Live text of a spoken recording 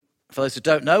for those who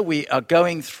don't know, we are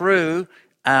going through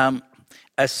a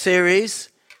series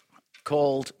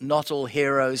called Not All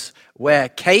Heroes Wear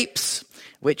Capes,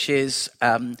 which is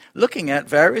looking at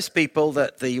various people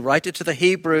that the writer to the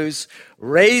Hebrews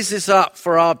raises up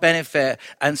for our benefit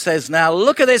and says, now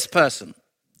look at this person.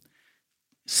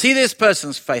 See this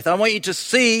person's faith. I want you to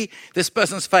see this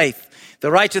person's faith.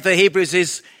 The writer to the Hebrews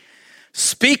is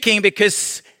speaking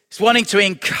because he's wanting to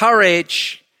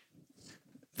encourage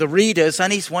the readers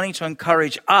and he's wanting to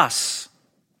encourage us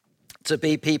to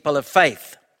be people of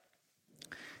faith.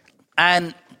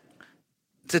 And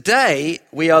today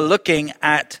we are looking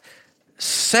at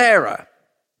Sarah,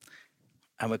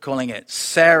 and we're calling it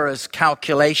Sarah's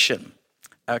calculation.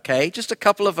 Okay, just a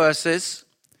couple of verses,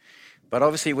 but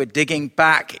obviously we're digging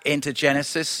back into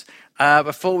Genesis.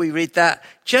 Before we read that,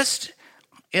 just,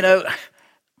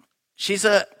 she's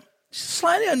a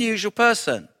slightly unusual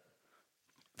person.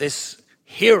 This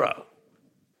hero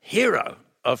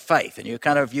of faith. And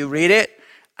you read it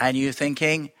and you're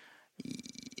thinking,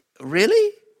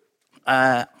 really?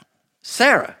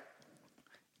 Sarah?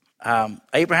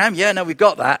 Abraham? Yeah, no, we've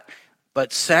got that.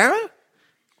 But Sarah?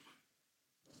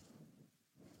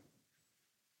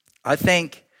 I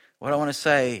think what I want to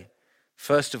say,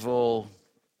 first of all,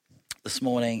 this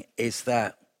morning is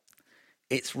that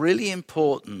it's really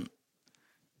important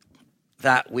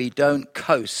that we don't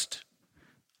coast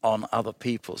on other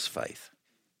people's faith.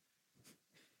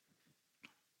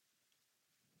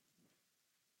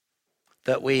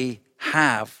 That we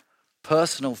have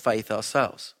personal faith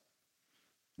ourselves.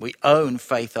 We own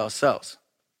faith ourselves.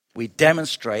 We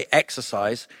demonstrate,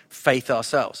 exercise faith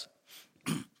ourselves.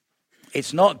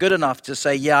 It's not good enough to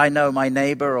say, yeah, I know my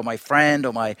neighbor or my friend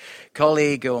or my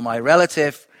colleague or my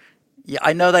relative. Yeah,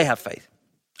 I know they have faith.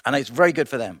 And it's very good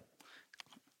for them.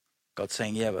 God's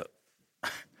saying, yeah, but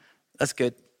that's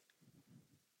good.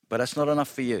 But that's not enough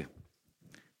for you.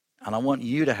 And I want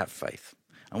you to have faith.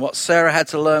 And what Sarah had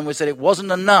to learn was that it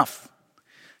wasn't enough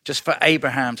just for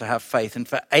Abraham to have faith and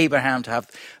for Abraham to have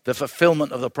the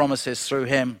fulfillment of the promises through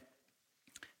him.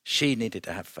 She needed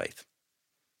to have faith.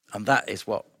 And that is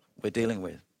what we're dealing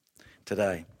with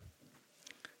today.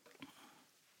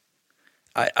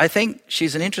 I think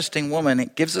she's an interesting woman.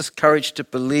 It gives us courage to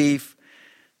believe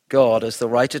God, as the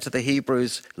writer to the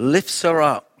Hebrews lifts her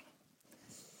up.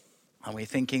 And we're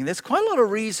thinking there's quite a lot of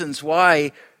reasons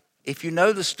why, if you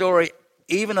know the story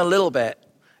even a little bit,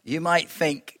 you might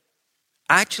think,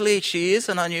 actually, she is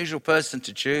an unusual person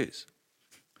to choose.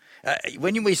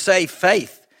 When we say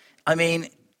faith, I mean,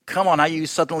 come on, are you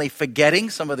suddenly forgetting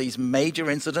some of these major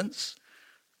incidents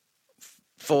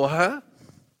for her?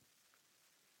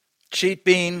 She'd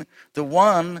been the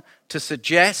one to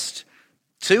suggest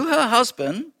to her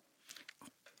husband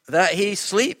that he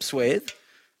sleeps with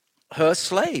her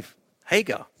slave,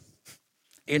 Hagar,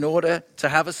 in order to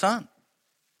have a son.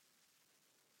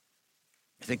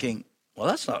 You're thinking, well,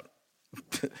 that's not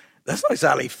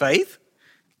exactly faith.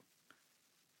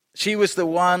 She was the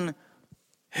one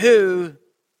who,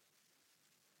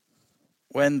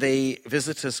 when the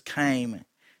visitors came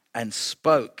and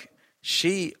spoke,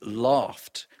 she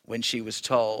laughed when she was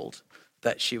told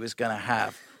that she was going to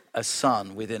have a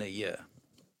son within a year.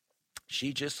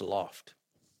 She just laughed.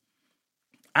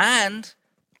 And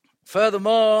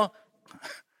furthermore,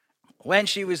 when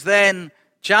she was then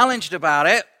challenged about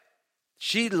it,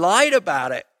 she lied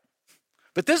about it.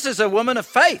 But this is a woman of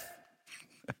faith.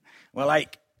 We're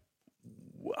like,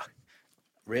 what?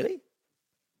 Really?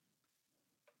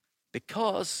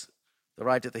 Because the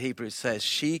writer of the Hebrews says,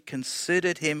 she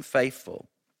considered him faithful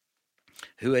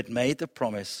who had made the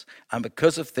promise, and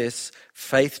because of this,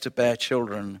 faith to bear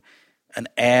children, an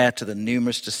heir to the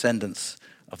numerous descendants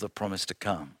of the promise to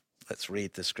come. Let's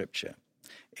read the scripture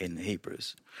in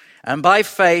Hebrews. And by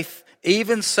faith,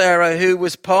 even Sarah, who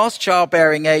was past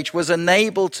childbearing age, was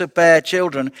enabled to bear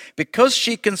children because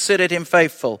she considered him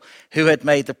faithful who had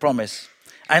made the promise.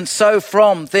 And so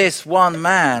from this one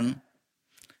man,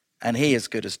 and he as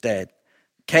good as dead,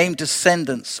 came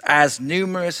descendants as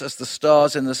numerous as the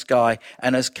stars in the sky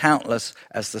and as countless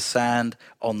as the sand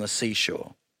on the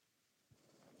seashore.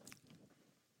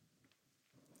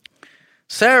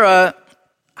 Sarah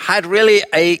had really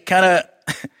a kind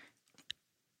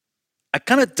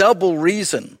of double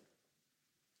reason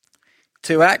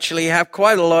to actually have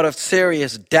quite a lot of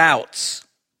serious doubts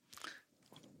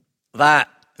that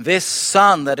this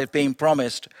son that had been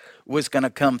promised was going to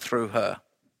come through her.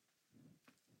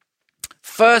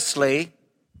 Firstly,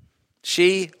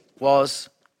 she was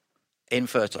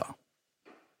infertile.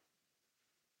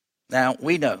 Now,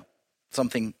 we know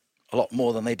something a lot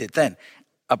more than they did then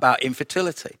about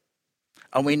infertility.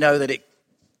 And we know that it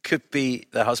could be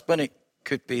the husband, it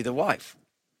could be the wife.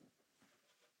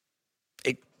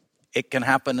 It can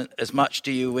happen as much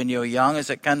to you when you're young as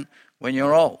it can when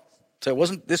you're old. So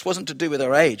this wasn't to do with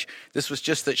her age. This was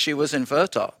just that she was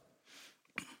infertile.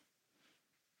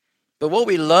 But what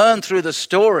we learn through the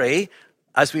story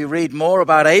as we read more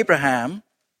about Abraham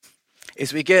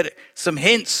is we get some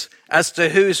hints as to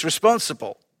who's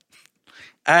responsible.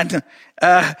 And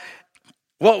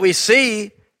what we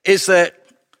see is that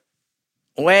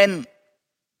when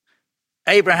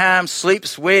Abraham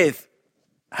sleeps with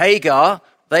Hagar,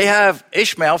 they have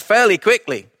Ishmael fairly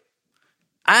quickly.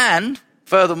 And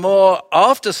furthermore,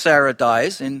 after Sarah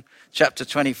dies in chapter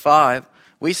 25,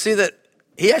 we see that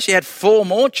he actually had 4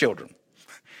 more children.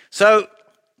 So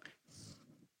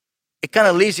it kind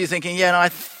of leaves you thinking, I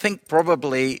think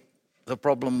probably the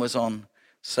problem was on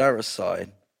Sarah's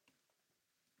side.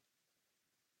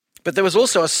 But there was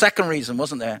also a second reason,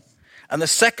 wasn't there? And the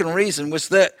second reason was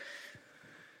that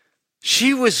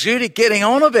she was really getting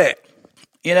on a bit.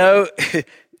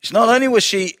 Not only was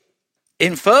she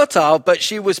infertile, but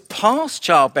she was past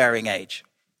childbearing age.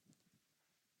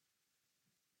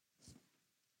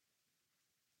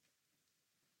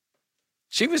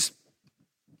 She was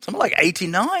something like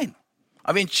 89.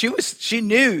 I mean, she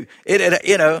knew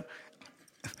it,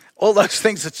 all those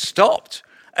things had stopped.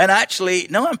 And actually,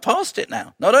 no, I'm past it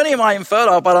now. Not only am I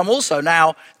infertile, but I'm also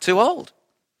now too old.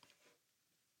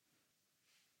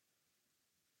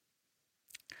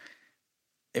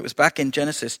 It was back in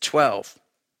Genesis 12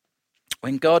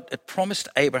 when God had promised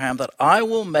Abraham that I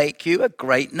will make you a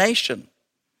great nation.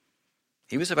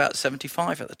 He was about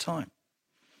 75 at the time.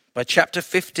 By chapter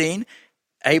 15,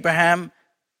 Abraham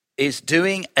is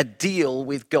doing a deal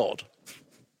with God.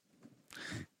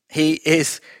 Do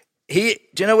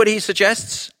you know what he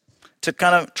suggests? To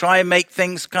kind of try and make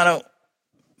things kind of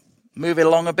move it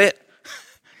along a bit.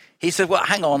 He said, well,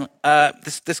 hang on,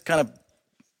 this kind of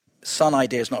son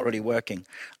idea is not really working.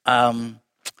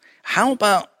 How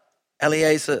about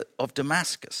Eliezer of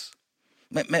Damascus?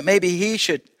 Maybe he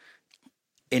should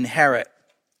inherit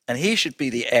and he should be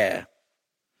the heir,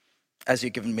 as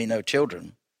you've given me no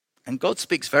children. And God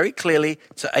speaks very clearly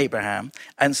to Abraham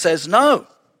and says, no,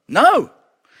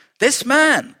 this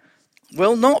man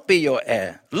will not be your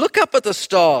heir. Look up at the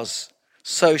stars,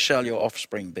 so shall your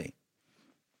offspring be.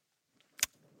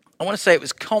 I want to say it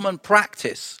was common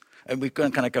practice, and we're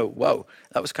going to kind of go, whoa,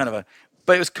 that was kind of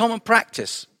but it was common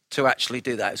practice to actually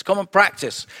do that. It was common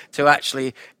practice to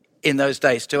actually, in those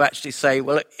days, to actually say,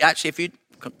 well, actually, if you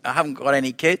haven't got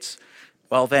any kids,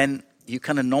 well, then you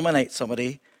kind of nominate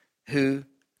somebody who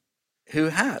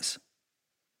has.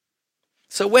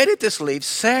 So where did this leave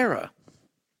Sarah?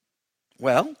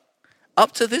 Well,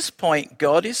 up to this point,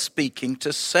 God is speaking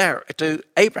to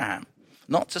Abraham,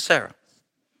 not to Sarah.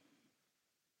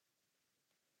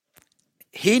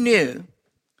 He knew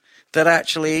that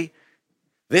actually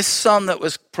this son that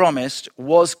was promised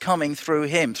was coming through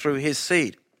him, through his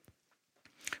seed.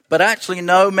 But actually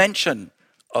no mention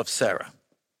of Sarah.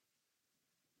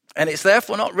 And it's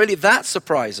therefore not really that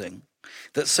surprising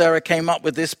that Sarah came up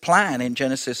with this plan in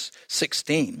Genesis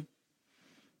 16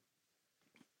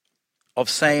 of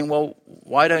saying, well,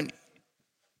 why don't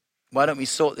we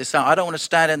sort this out? I don't want to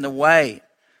stand in the way,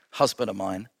 husband of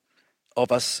mine,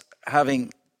 of us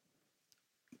having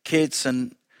kids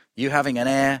and you having an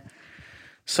heir.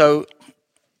 So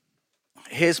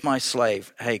here's my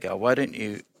slave, Hagar. Why don't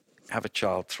you have a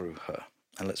child through her?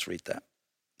 And let's read that.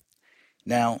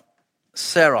 Now,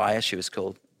 Sarai, as she was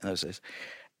called in those days,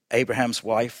 Abraham's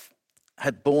wife,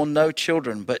 had borne no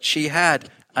children, but she had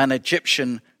an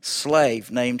Egyptian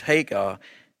slave named Hagar.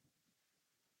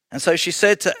 And so she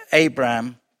said to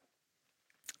Abraham,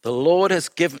 the Lord has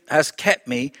kept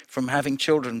me from having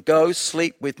children. Go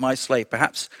sleep with my slave.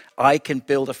 Perhaps I can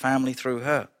build a family through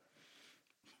her.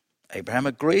 Abraham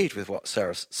agreed with what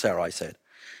Sarai said.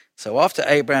 So after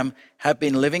Abraham had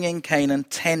been living in Canaan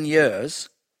 10 years,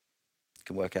 you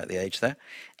can work out the age there,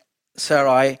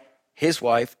 Sarai, his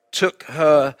wife, took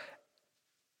her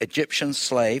Egyptian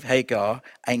slave, Hagar,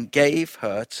 and gave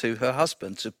her to her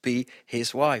husband to be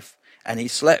his wife. And he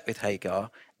slept with Hagar,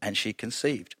 and she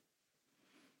conceived.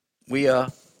 We are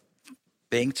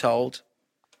being told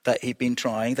that they'd been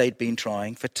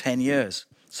trying for 10 years.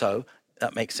 So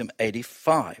that makes him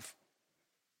 85.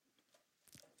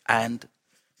 And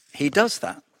he does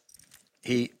that.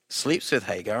 He sleeps with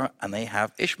Hagar, and they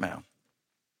have Ishmael.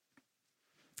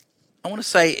 I want to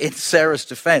say in Sarah's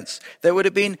defense, there would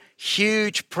have been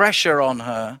huge pressure on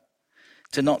her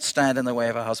to not stand in the way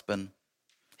of her husband.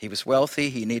 He was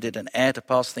wealthy. He needed an heir to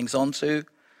pass things on to.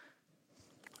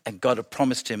 And God had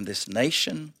promised him this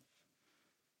nation.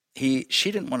 She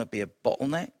didn't want to be a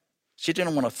bottleneck. She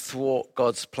didn't want to thwart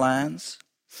God's plans.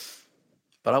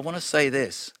 But I want to say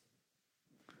this.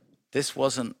 This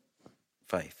wasn't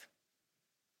faith.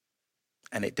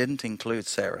 And it didn't include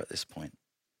Sarah at this point.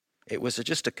 It was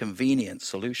just a convenient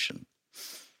solution.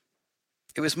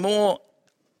 It was more,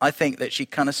 I think, that she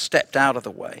kind of stepped out of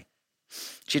the way.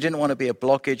 She didn't want to be a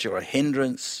blockage or a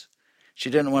hindrance.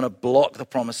 She didn't want to block the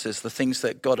promises, the things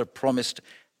that God had promised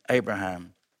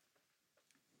Abraham.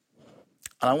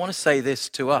 And I want to say this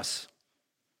to us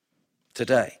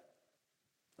today,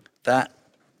 that,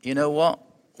 you know what?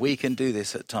 We can do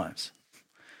this at times.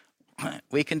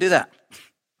 We can do that.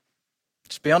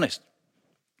 Just be honest.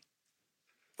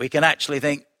 We can actually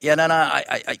think, yeah, no,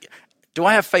 do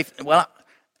I have faith? Well,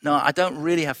 no, I don't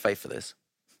really have faith for this.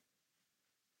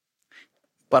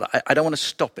 But I don't want to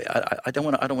stop it. I don't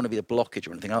want to be a blockage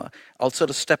or anything. I'll sort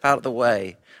of step out of the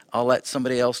way. I'll let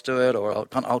somebody else do it, or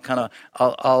I'll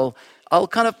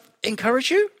kind of encourage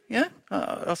you. Yeah,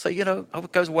 I'll say, you know, I hope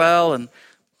it goes well and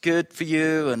good for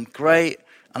you and great,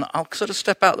 and I'll sort of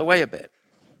step out of the way a bit.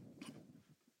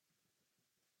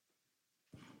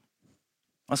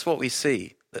 That's what we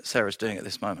see that Sarah's doing at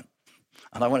this moment,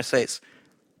 and I want to say it's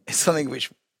something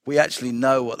which we actually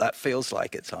know what that feels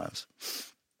like at times.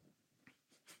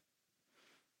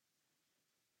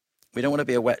 We don't want to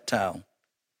be a wet towel.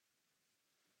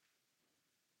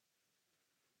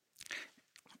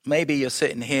 Maybe you're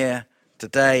sitting here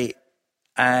today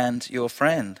and your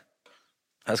friend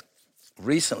has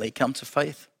recently come to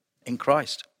faith in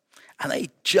Christ. And they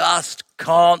just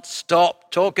can't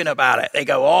stop talking about it. They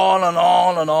go on and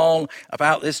on and on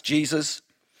about this Jesus.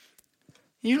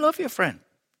 You love your friend.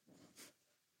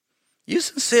 You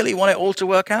sincerely want it all to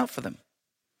work out for them.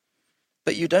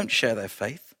 But you don't share their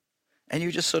faith. And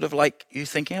you just sort of like, you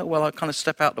thinking, oh, well, I'll kind of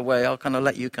step out the way. I'll kind of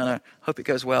let you kind of hope it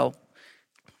goes well.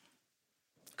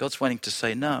 God's wanting to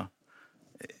say, no.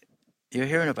 You're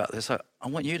hearing about this. I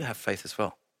want you to have faith as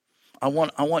well. I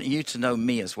want you to know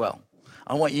me as well.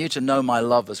 I want you to know my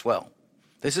love as well.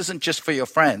 This isn't just for your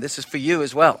friend. This is for you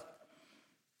as well.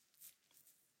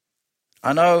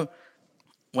 I know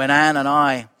when Anne and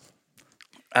I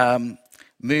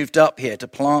moved up here to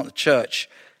plant the church,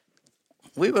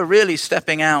 we were really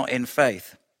stepping out in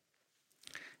faith.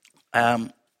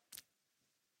 Anne's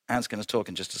going to talk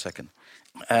in just a second.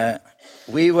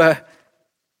 We were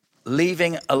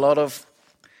leaving a lot of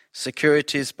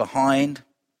securities behind.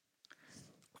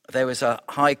 There was a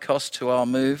high cost to our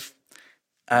move.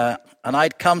 And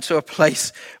I'd come to a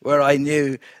place where I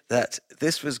knew that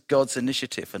this was God's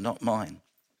initiative and not mine.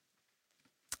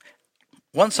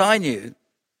 Once I knew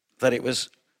that it was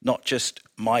not just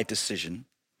my decision,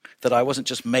 that I wasn't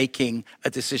just making a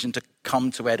decision to come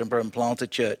to Edinburgh and plant a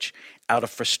church out of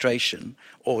frustration,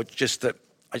 or just that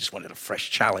I just wanted a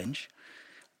fresh challenge.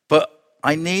 But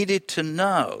I needed to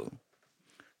know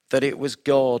that it was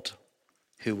God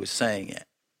who was saying it.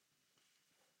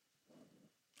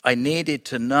 I needed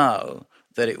to know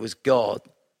that it was God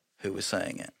who was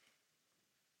saying it.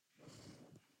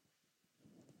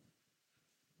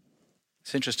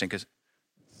 It's interesting because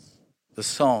the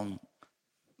song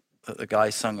that the guy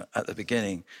sung at the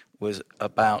beginning was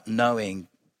about knowing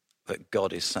that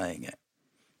God is saying it.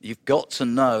 You've got to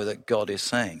know that God is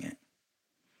saying it.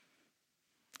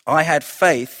 I had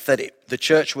faith that the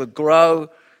church would grow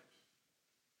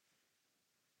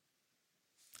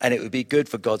and it would be good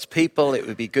for God's people, it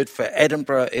would be good for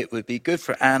Edinburgh, it would be good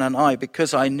for Anne and I,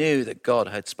 because I knew that God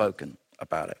had spoken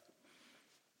about it.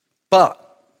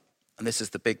 But, and this is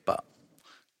the big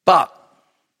but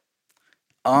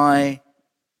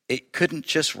it couldn't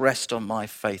just rest on my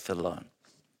faith alone.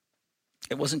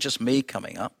 It wasn't just me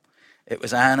coming up. It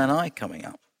was Anne and I coming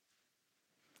up.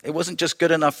 It wasn't just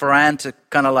good enough for Anne to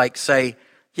kind of like say,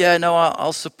 yeah, no,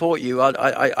 I'll support you. I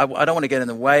don't want to get in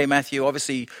the way, Matthew.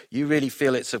 Obviously, you really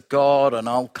feel it's of God, and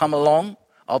I'll come along.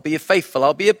 I'll be faithful.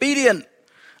 I'll be obedient.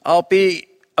 I'll be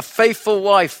a faithful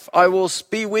wife. I will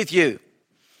be with you.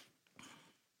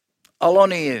 I'll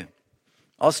honor you.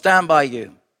 I'll stand by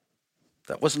you.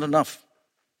 That wasn't enough.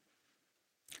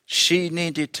 She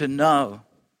needed to know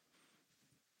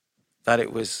that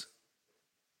it was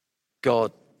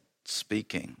God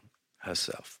speaking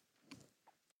herself.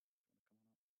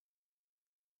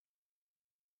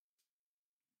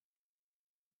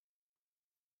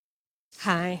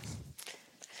 Hi.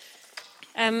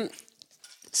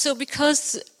 So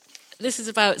because this is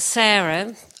about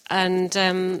Sarah, and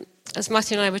as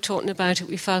Matthew and I were talking about it,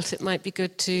 we felt it might be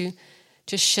good to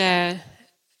just share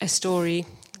a story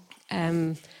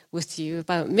with you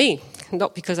about me.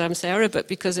 Not because I'm Sarah, but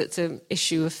because it's an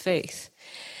issue of faith.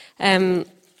 It's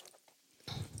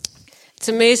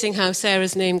amazing how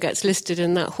Sarah's name gets listed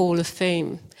in that Hall of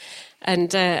Fame.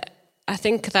 And I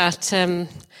think that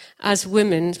as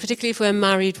women, particularly if we're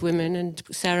married women, and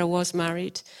Sarah was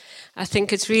married, I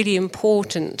think it's really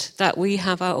important that we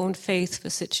have our own faith for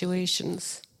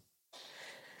situations.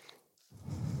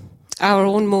 Our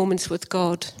own moments with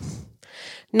God.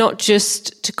 Not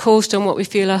just to coast on what we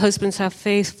feel our husbands have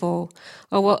faith for,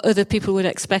 or what other people would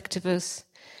expect of us,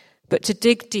 but to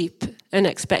dig deep and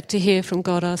expect to hear from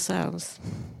God ourselves.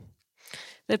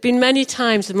 There have been many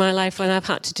times in my life when I've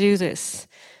had to do this,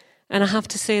 and I have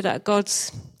to say that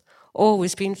God's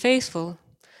always been faithful,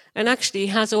 and actually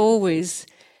has always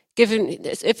given,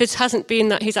 if it hasn't been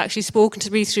that he's actually spoken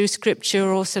to me through scripture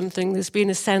or something, there's been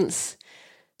a sense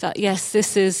that yes,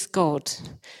 this is God,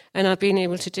 and I've been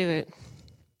able to do it.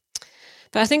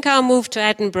 But I think our move to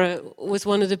Edinburgh was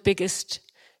one of the biggest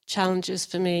challenges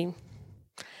for me.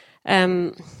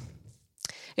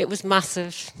 It was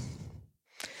massive.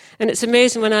 And it's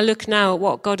amazing when I look now at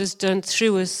what God has done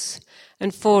through us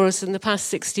and for us in the past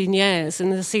 16 years,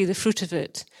 and I see the fruit of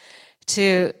it.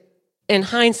 In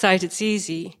hindsight, it's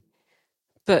easy,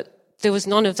 but there was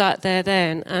none of that there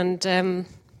then. And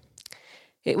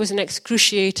it was an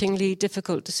excruciatingly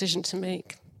difficult decision to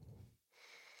make.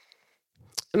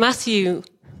 Matthew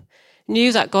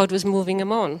knew that God was moving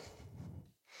him on.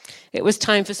 It was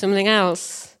time for something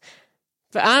else.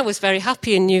 But I was very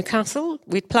happy in Newcastle.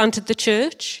 We'd planted the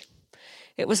church.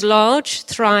 It was large,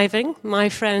 thriving. My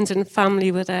friends and family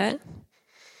were there.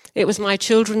 It was my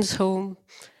children's home.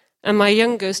 And my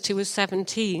youngest, who was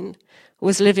 17,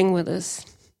 was living with us.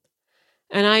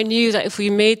 And I knew that if we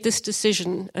made this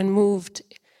decision and moved,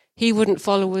 he wouldn't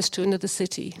follow us to another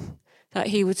city, that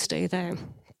he would stay there.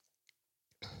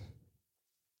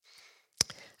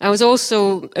 I was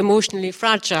also emotionally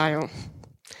fragile,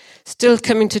 still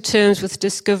coming to terms with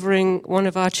discovering one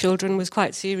of our children was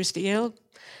quite seriously ill,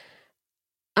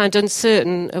 and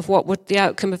uncertain of what the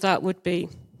outcome of that would be.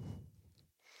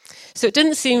 So it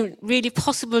didn't seem really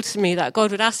possible to me that God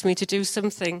would ask me to do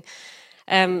something,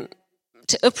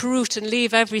 to uproot and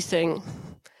leave everything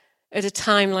at a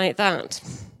time like that,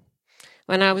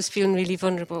 when I was feeling really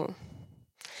vulnerable.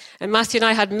 And Matthew and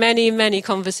I had many, many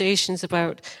conversations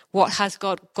about what has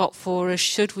God got for us?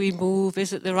 Should we move?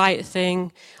 Is it the right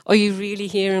thing? Are you really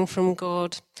hearing from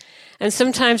God? And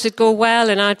sometimes it'd go well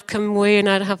and I'd come away and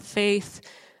I'd have faith.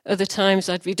 Other times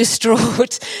I'd be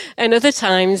distraught. And other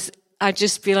times I'd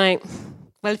just be like,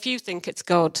 well, if you think it's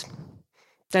God,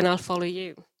 then I'll follow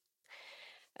you.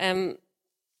 I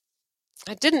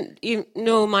didn't even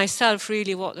know myself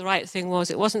really what the right thing was.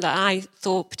 It wasn't that I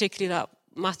thought particularly that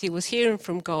Matthew was hearing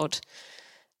from God.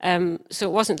 So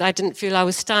it wasn't that I didn't feel I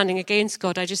was standing against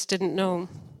God, I just didn't know.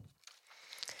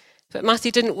 But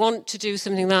Matthew didn't want to do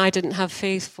something that I didn't have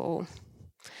faith for,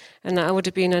 and that I would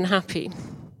have been unhappy.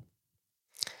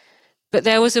 But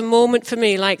there was a moment for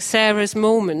me, like Sarah's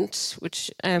moment,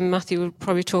 which Matthew will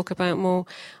probably talk about more,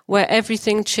 where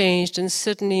everything changed and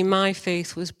suddenly my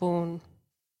faith was born.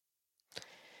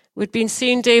 We'd been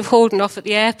seeing Dave Holden off at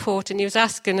the airport, and he was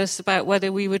asking us about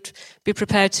whether we would be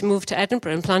prepared to move to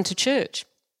Edinburgh and plant a church.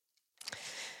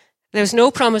 There was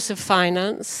no promise of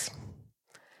finance.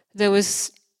 There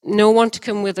was no one to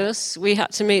come with us. We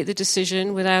had to make the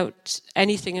decision without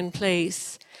anything in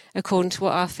place according to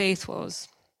what our faith was.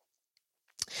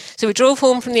 So we drove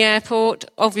home from the airport,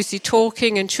 obviously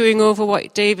talking and chewing over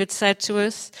what David said to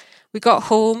us. We got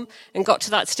home and got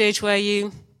to that stage where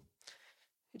you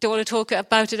don't want to talk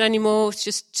about it anymore, it's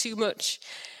just too much.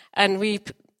 And we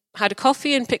had a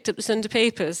coffee and picked up the Sunday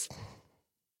papers.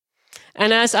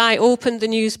 And as I opened the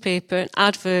newspaper, an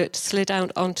advert slid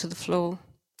out onto the floor.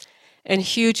 In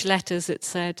huge letters it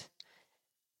said,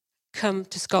 "Come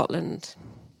to Scotland."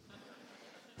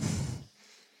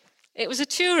 It was a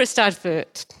tourist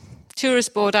advert,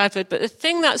 tourist board advert, but the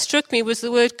thing that struck me was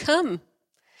the word "come."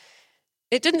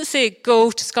 It didn't say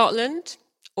 "go to Scotland"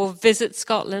 or "visit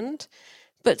Scotland,"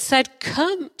 but said,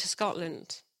 "Come to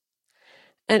Scotland."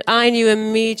 And I knew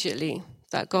immediately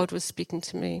that God was speaking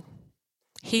to me.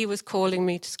 He was calling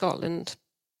me to Scotland.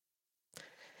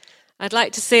 I'd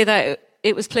like to say that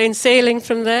it was plain sailing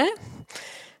from there.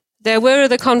 There were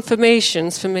other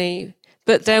confirmations for me,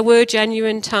 but there were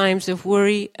genuine times of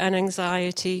worry and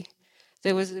anxiety.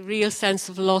 There was a real sense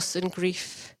of loss and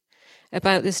grief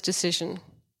about this decision.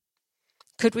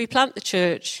 Could we plant the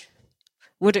church?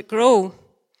 Would it grow?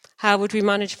 How would we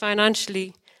manage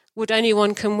financially? Would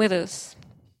anyone come with us?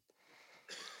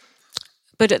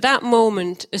 But at that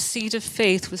moment, a seed of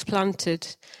faith was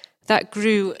planted that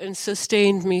grew and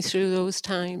sustained me through those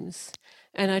times.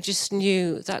 And I just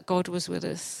knew that God was with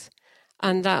us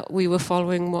and that we were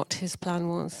following what his plan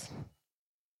was.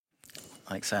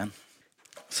 Thanks, Anne.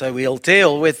 So we'll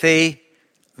deal with the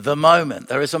the moment.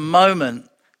 There is a moment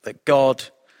that God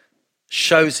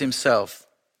shows himself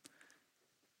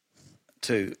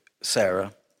to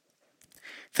Sarah.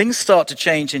 Things start to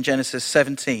change in Genesis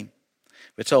 17.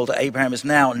 We're told that Abraham is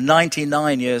now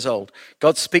 99 years old.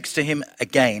 God speaks to him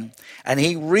again, and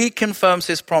he reconfirms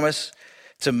his promise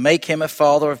to make him a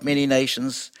father of many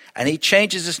nations, and he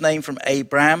changes his name from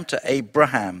Abram to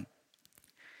Abraham.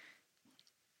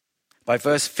 By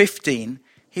verse 15,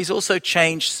 he's also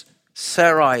changed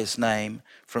Sarai's name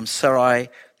from Sarai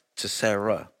to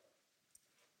Sarah.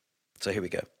 So here we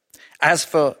go. As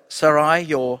for Sarai,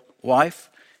 your wife,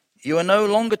 you are no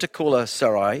longer to call her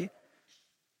Sarai.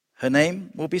 Her name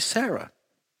will be Sarah.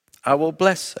 I will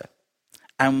bless her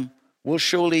and will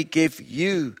surely give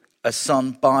you a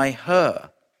son by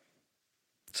her.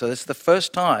 So this is the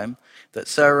first time that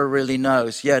Sarah really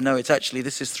knows,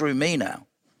 this is through me now.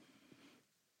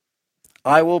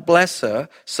 I will bless her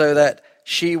so that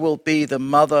she will be the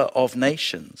mother of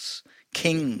nations.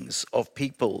 Kings of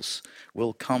peoples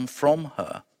will come from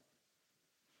her.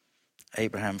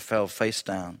 Abraham fell face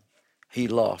down. He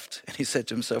laughed and he said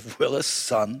to himself, will a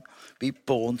son be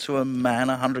born to a man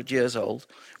 100 years old?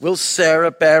 Will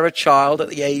Sarah bear a child at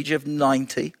the age of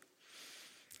 90?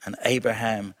 And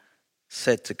Abraham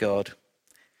said to God,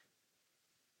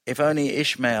 if only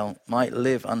Ishmael might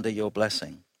live under your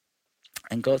blessing.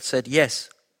 And God said, yes,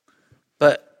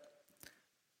 but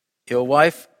your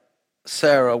wife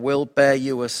Sarah will bear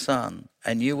you a son,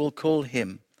 and you will call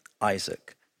him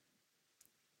Isaac.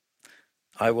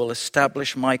 I will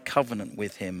establish my covenant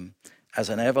with him as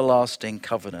an everlasting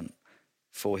covenant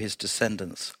for his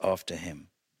descendants after him.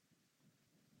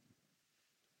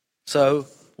 So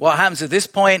what happens at this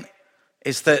point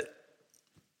is that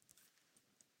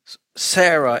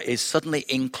Sarah is suddenly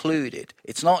included.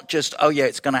 It's not just,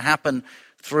 it's going to happen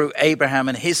through Abraham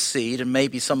and his seed and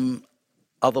maybe some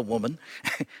other woman,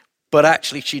 but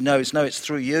actually she knows, no, it's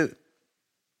through you.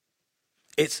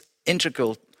 It's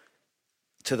integral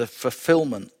to the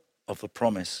fulfillment of the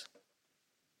promise.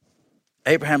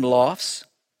 Abraham laughs.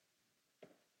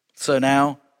 So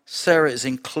now Sarah is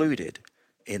included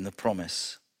in the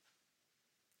promise.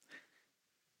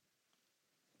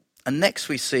 And next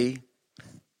we see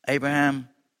Abraham,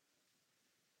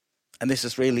 and this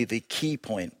is really the key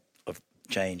point of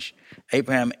change.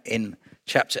 Abraham in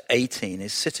chapter 18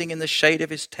 is sitting in the shade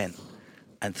of his tent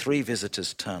and 3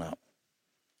 visitors turn up.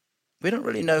 We don't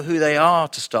really know who they are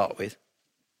to start with.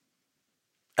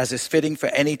 As is fitting for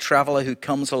any traveler who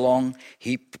comes along,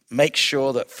 he makes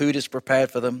sure that food is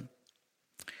prepared for them.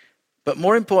 But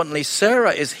more importantly,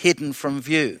 Sarah is hidden from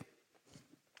view.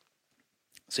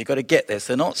 So you've got to get this.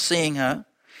 They're not seeing her.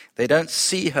 They don't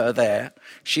see her there.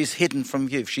 She's hidden from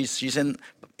view. She's in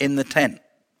the tent,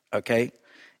 okay?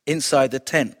 Inside the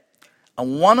tent.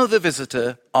 And one of the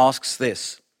visitors asks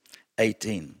this,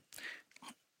 18.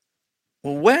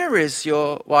 Well, where is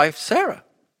your wife Sarah?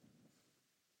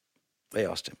 They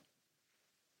asked him.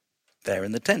 There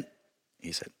in the tent,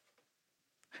 he said.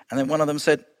 And then one of them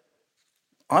said,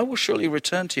 I will surely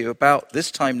return to you about this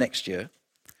time next year,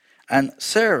 and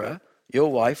Sarah,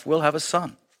 your wife, will have a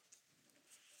son.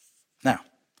 Now,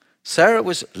 Sarah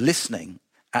was listening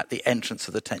at the entrance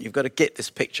of the tent. You've got to get this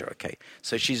picture, okay?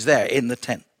 So she's there in the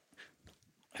tent.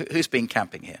 Who's been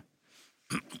camping here?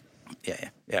 Yeah,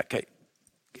 okay.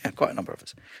 Yeah, quite a number of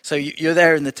us. So you're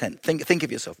there in the tent. Think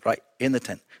of yourself, right, in the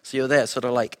tent. So you're there sort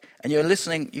of like, and you're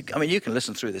listening. You can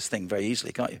listen through this thing very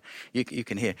easily, can't you? You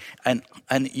can hear. And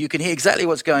you can hear exactly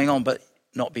what's going on, but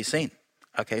not be seen.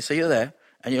 Okay, so you're there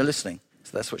and you're listening.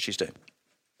 So that's what she's doing.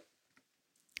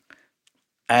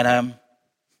 And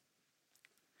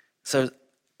so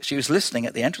she was listening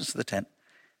at the entrance of the tent,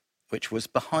 which was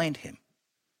behind him.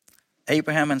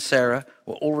 Abraham and Sarah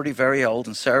were already very old,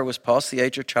 and Sarah was past the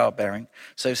age of childbearing.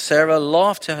 So Sarah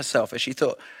laughed to herself as she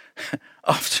thought,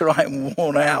 after I'm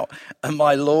worn out and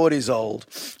my Lord is old,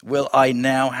 will I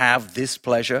now have this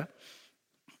pleasure?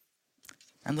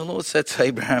 And the Lord said to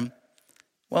Abraham,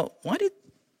 well, why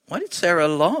did Sarah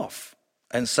laugh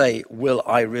and say, will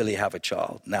I really have a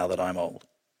child now that I'm old?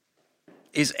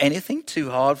 Is anything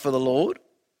too hard for the Lord?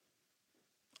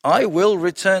 I will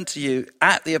return to you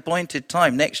at the appointed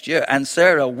time next year, and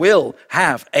Sarah will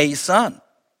have a son.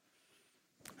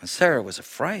 And Sarah was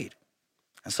afraid,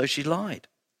 and so she lied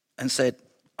and said,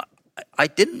 I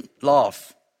didn't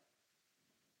laugh.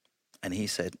 And he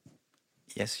said,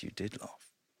 yes, you did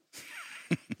laugh.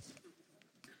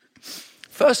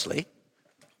 Firstly,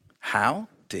 how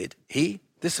did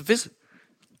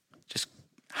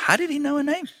how did he know her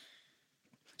name?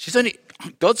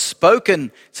 God's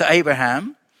spoken to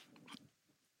Abraham,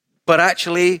 but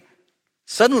actually,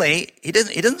 suddenly, he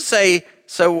doesn't say,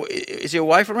 so is your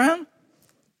wife around?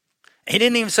 He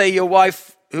didn't even say your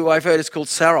wife, who I've heard is called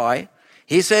Sarai.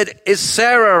 He said, is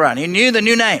Sarah around? He knew the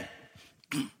new name.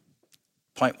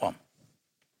 Point one.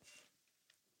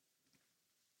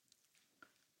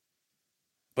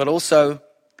 But also,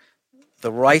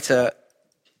 the writer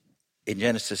in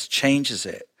Genesis changes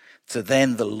it to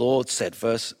then the Lord said,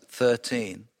 verse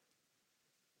 13.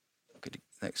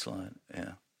 Next slide,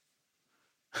 yeah.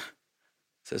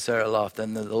 So Sarah laughed,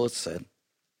 then the Lord said.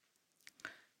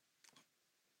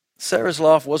 Sarah's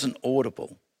laugh wasn't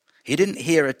audible. He didn't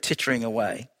hear her tittering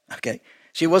away. Okay,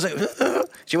 she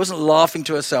wasn't laughing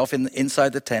to herself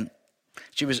inside the tent.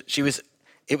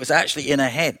 It was actually in her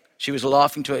head. She was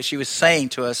laughing to her. She was saying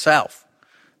to herself,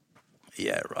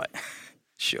 "Yeah, right,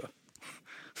 sure."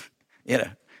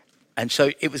 And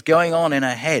so it was going on in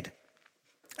her head,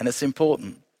 and it's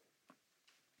important.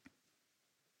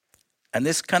 And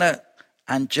this kind of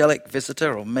angelic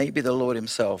visitor, or maybe the Lord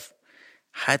himself,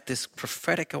 had this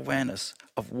prophetic awareness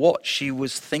of what she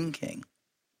was thinking.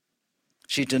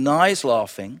 She denies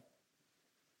laughing,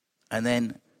 and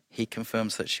then he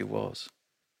confirms that she was.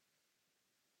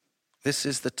 This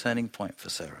is the turning point for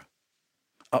Sarah.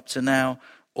 Up to now,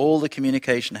 all the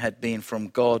communication had been from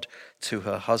God to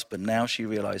her husband. Now she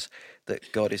realized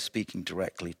that God is speaking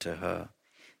directly to her.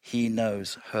 He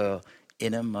knows her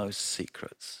innermost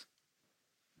secrets.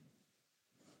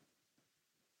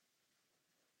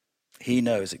 He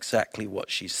knows exactly what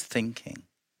she's thinking.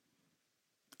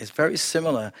 It's very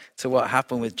similar to what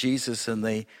happened with Jesus and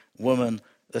the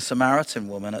Samaritan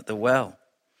woman at the well.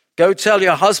 Go tell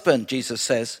your husband, Jesus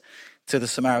says to the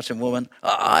Samaritan woman.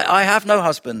 I have no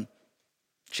husband,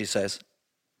 she says.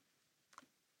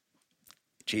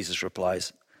 Jesus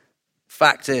replies,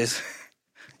 fact is,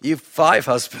 you've 5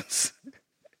 husbands.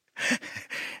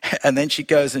 And then she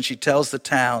goes and she tells the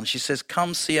town, she says,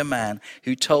 come see a man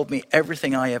who told me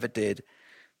everything I ever did.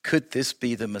 Could this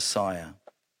be the Messiah?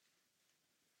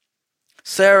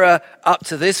 Sarah, up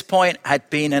to this point, had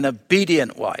been an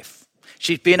obedient wife.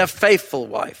 She'd been a faithful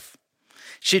wife.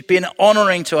 She'd been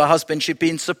honoring to her husband. She'd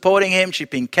been supporting him.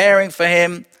 She'd been caring for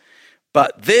him.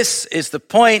 But this is the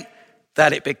point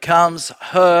that it becomes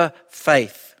her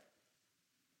faith.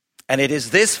 And it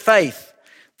is this faith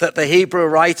that the Hebrew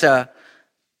writer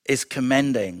is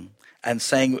commending and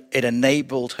saying it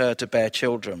enabled her to bear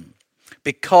children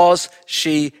because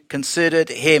she considered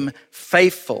him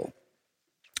faithful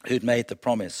who'd made the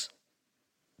promise.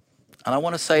 And I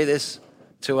want to say this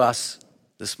to us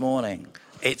this morning.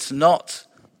 It's not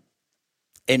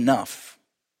enough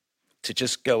to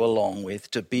just go along with,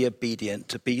 to be obedient,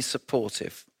 to be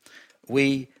supportive.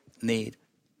 We need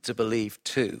to believe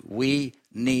too. We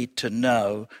need to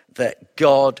know that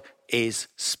God is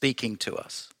speaking to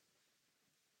us.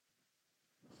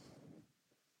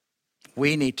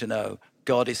 We need to know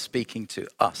God is speaking to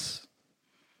us.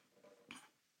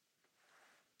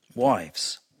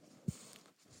 Wives,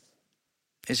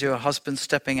 is your husband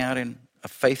stepping out in a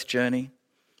faith journey,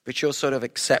 which you're sort of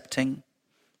accepting,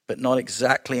 but not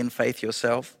exactly in faith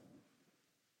yourself?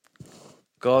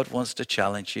 God wants to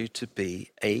challenge you to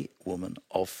be a woman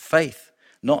of faith,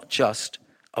 not just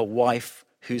a wife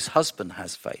whose husband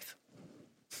has faith.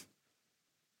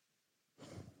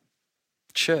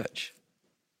 Church,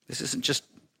 this isn't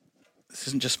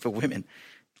just for women.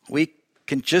 We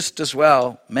can just as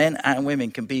well, men and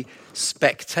women, can be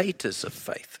spectators of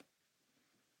faith.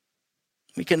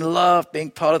 We can love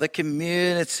being part of the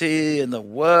community and the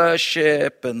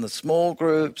worship and the small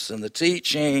groups and the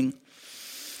teaching.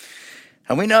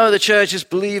 And we know the church is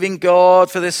believing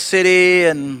God for this city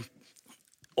and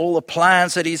all the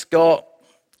plans that he's got.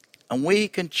 And we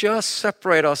can just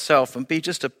separate ourselves and be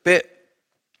just a bit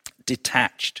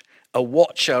detached, a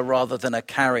watcher rather than a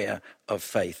carrier of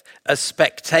faith, a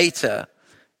spectator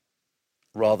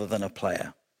rather than a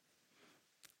player.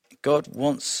 God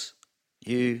wants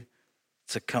you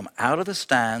to come out of the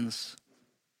stands,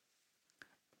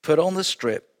 put on the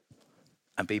strip,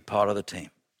 and be part of the team.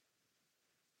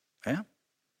 Yeah?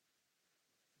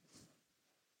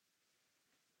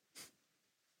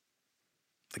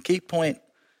 The key point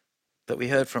that we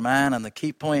heard from Anne and the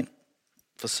key point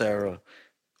for Sarah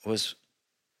was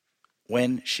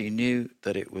when she knew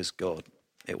that it was God.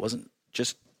 It wasn't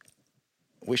just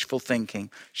wishful thinking.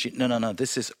 No.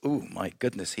 This is, oh my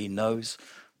goodness, he knows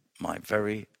my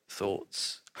very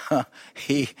thoughts.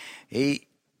 He's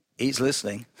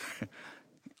listening.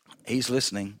 He's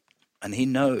listening, and he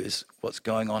knows what's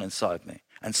going on inside me.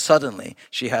 And suddenly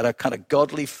she had a kind of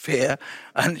godly fear,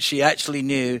 and she actually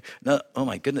knew, no, oh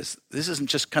my goodness, this isn't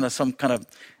just kind of some kind of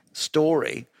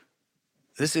story.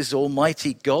 This is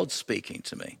Almighty God speaking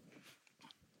to me.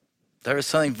 There is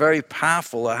something very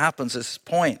powerful that happens at this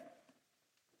point.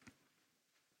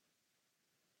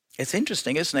 It's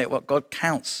interesting, isn't it, what God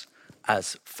counts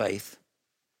as faith.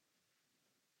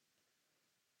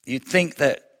 You'd think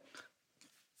that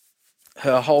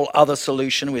her whole other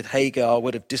solution with Hagar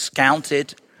would have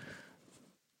discounted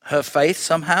her faith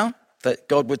somehow, that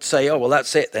God would say, oh, well,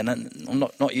 that's it then, and I'm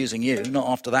not using you, not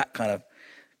after that kind of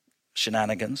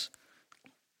shenanigans.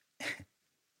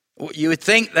 You would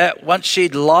think that once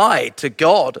she'd lied to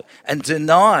God and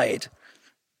denied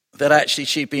that actually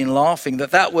she'd been laughing,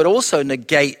 that would also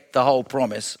negate the whole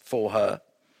promise for her.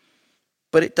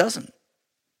 But it doesn't.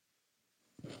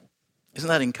 Isn't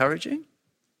that encouraging?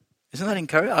 Isn't that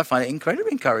encouraging? I find it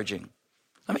incredibly encouraging.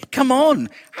 I mean, come on.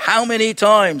 How many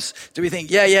times do we think,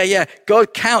 yeah.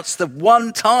 God counts the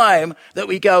one time that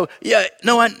we go, yeah,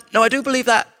 no, I do believe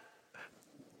that.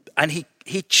 And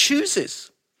he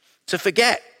chooses to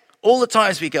forget all the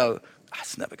times we go,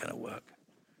 that's never going to work.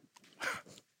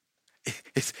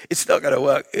 It's not going to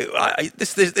work.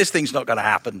 This thing's not going to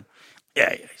happen.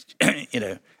 Yeah,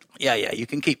 you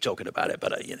can keep talking about it,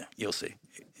 but you'll see.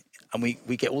 And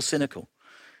we get all cynical.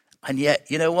 And yet,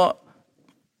 you know what?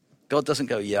 God doesn't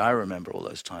go, yeah, I remember all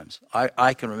those times.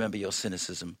 I can remember your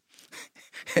cynicism.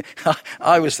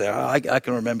 I was there. I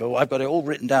can remember. I've got it all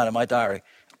written down in my diary.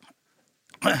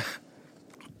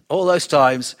 All those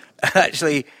times,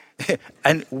 actually,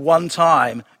 and one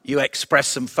time you express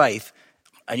some faith,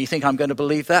 and you think, I'm going to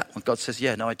believe that? And God says,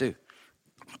 yeah, no, I do.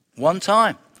 One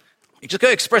time. You just got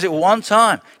to express it one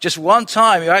time. Just one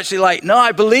time, you're actually like, no,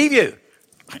 I believe you.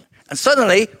 And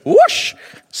suddenly, whoosh,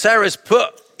 Sarah's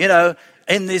put,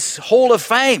 in this hall of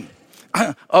fame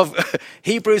of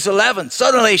Hebrews 11.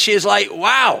 Suddenly she's like,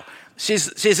 wow,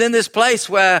 she's in this place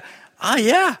where,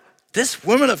 this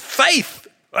woman of faith.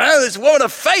 Well, this woman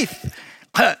of faith.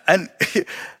 And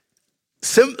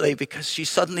simply because she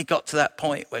suddenly got to that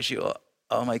point where she thought,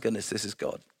 oh my goodness, this is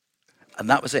God. And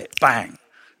that was it. Bang.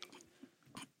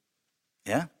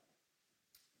 Yeah?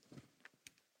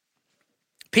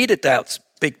 Peter doubts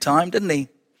big time, didn't he?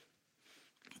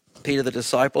 Peter the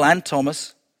disciple and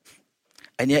Thomas.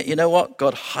 And yet, you know what?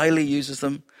 God highly uses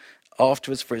them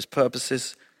afterwards for his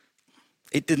purposes.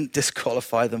 It didn't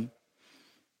disqualify them.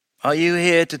 Are you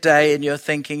here today and you're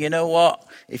thinking, you know what?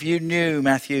 If you knew,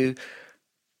 Matthew,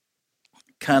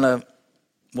 kind of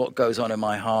what goes on in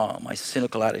my heart, my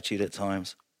cynical attitude at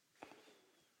times,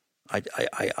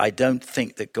 I don't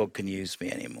think that God can use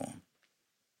me anymore.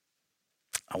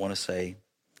 I want to say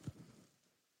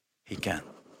he can.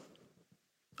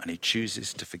 And he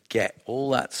chooses to forget all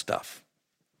that stuff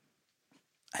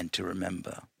and to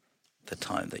remember the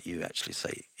time that you actually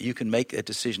say, you can make a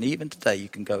decision. Even today, you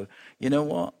can go, you know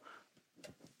what?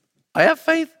 I have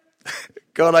faith.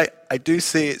 God, I do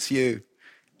see it's you.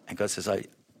 And God says,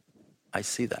 I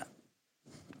see that.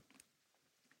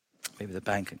 Maybe the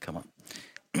band can come up.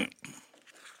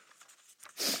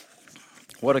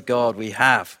 What a God we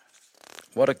have.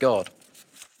 What a God.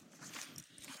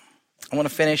 I want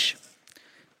to finish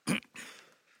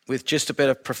with just a bit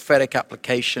of prophetic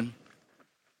application.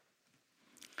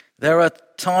 There are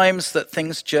times that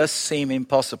things just seem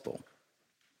impossible.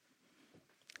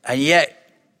 And yet,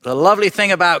 the lovely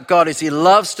thing about God is he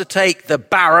loves to take the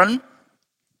barren,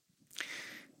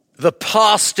 the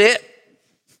past it,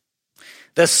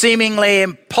 the seemingly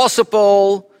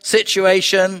impossible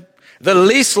situation, the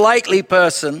least likely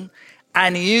person,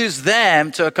 and use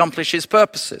them to accomplish his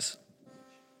purposes.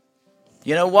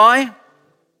 You know why?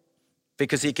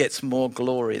 Because he gets more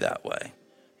glory that way.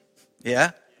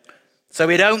 Yeah? So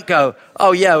we don't go,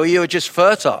 oh yeah, well you're just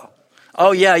fertile.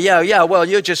 Oh yeah, well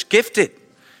you're just gifted.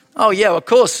 Oh yeah, of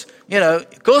course,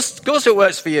 of course it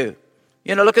works for you.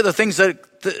 Look at the things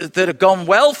that have gone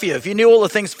well for you. If you knew all the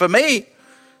things for me.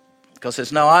 God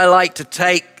says, no, I like to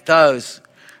take those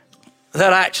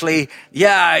that actually,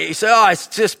 you say, it's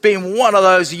just been one of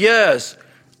those years.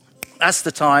 That's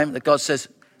the time that God says,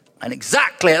 and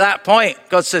exactly at that point,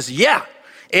 God says, yeah,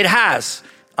 it has.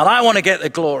 And I want to get the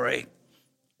glory.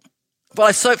 But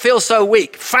I feel so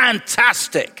weak.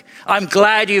 Fantastic. I'm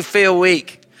glad you feel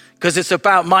weak because it's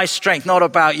about my strength, not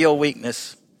about your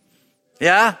weakness.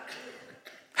 Yeah?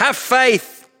 Have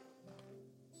faith.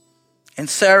 In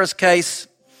Sarah's case,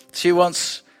 he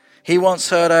wants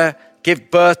her to give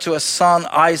birth to a son,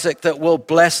 Isaac, that will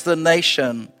bless the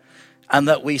nation, and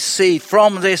that we see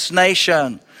from this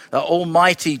nation that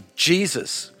Almighty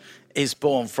Jesus is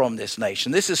born from this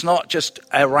nation. This is not just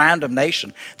a random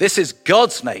nation. This is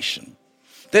God's nation.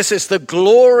 This is the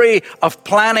glory of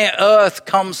planet Earth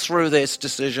comes through this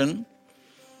decision.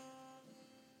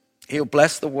 He'll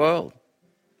bless the world.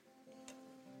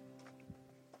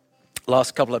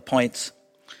 Last couple of points.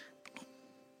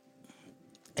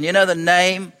 And you know the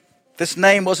name? This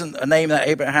name wasn't a name that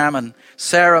Abraham and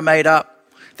Sarah made up.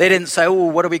 They didn't say, oh,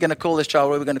 what are we going to call this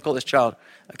child? What are we going to call this child?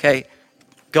 Okay,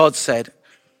 God said,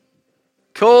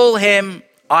 call him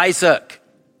Isaac.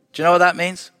 Do you know what that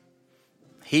means?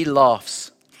 He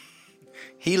laughs.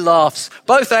 He laughs.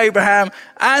 Both Abraham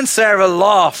and Sarah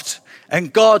laughed.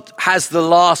 And God has the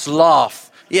last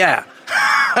laugh. Yeah.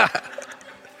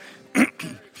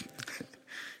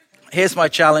 Here's my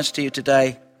challenge to you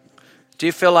today. Do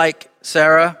you feel like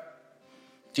Sarah?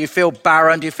 Do you feel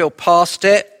barren? Do you feel past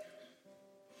it?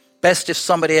 Best if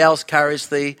somebody else carries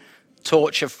the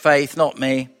torch of faith, not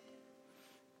me.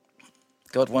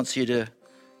 God wants you to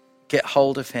get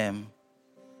hold of him.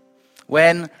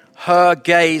 When her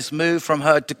gaze moved from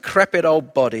her decrepit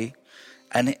old body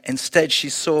and instead she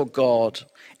saw God,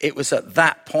 it was at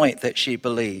that point that she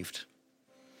believed.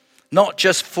 Not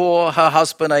just for her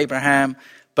husband Abraham,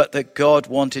 but that God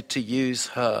wanted to use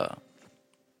her.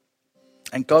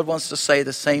 And God wants to say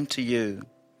the same to you.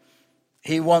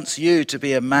 He wants you to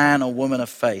be a man or woman of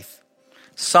faith.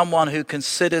 Someone who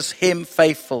considers him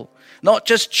faithful. Not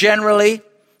just generally.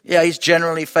 Yeah, he's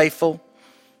generally faithful.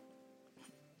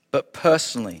 But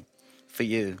personally for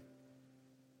you.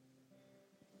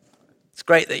 It's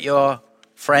great that your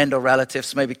friend or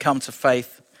relatives maybe come to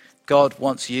faith. God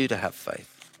wants you to have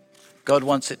faith. God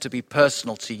wants it to be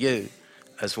personal to you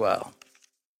as well.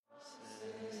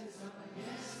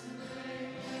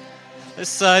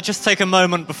 Let's just take a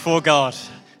moment before God.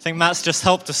 I think Matt's just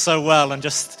helped us so well and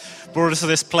just brought us to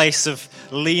this place of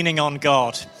leaning on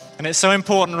God. And it's so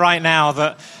important right now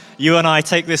that you and I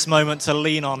take this moment to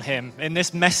lean on him in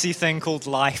this messy thing called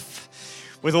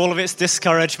life, with all of its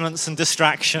discouragements and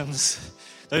distractions,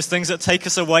 those things that take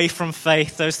us away from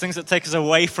faith, those things that take us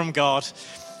away from God,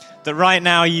 that right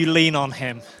now you lean on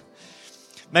him.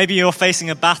 Maybe you're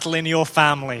facing a battle in your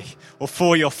family or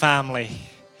for your family.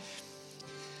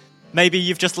 Maybe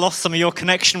you've just lost some of your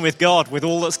connection with God with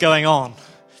all that's going on.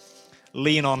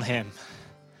 Lean on him.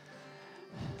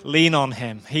 Lean on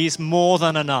him. He's more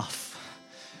than enough.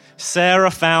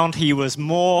 Sarah found he was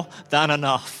more than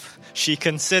enough. She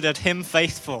considered him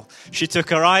faithful. She took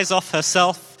her eyes off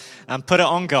herself and put it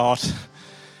on God.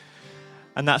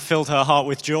 And that filled her heart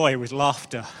with joy, with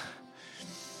laughter.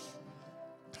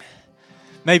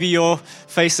 Maybe you're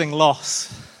facing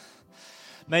loss.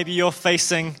 Maybe you're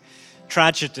facing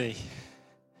tragedy.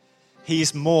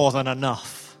 He's more than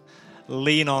enough.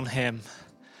 Lean on him.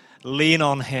 Lean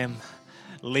on him.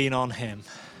 Lean on him.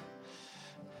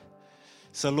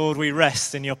 So Lord, we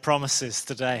rest in your promises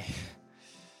today.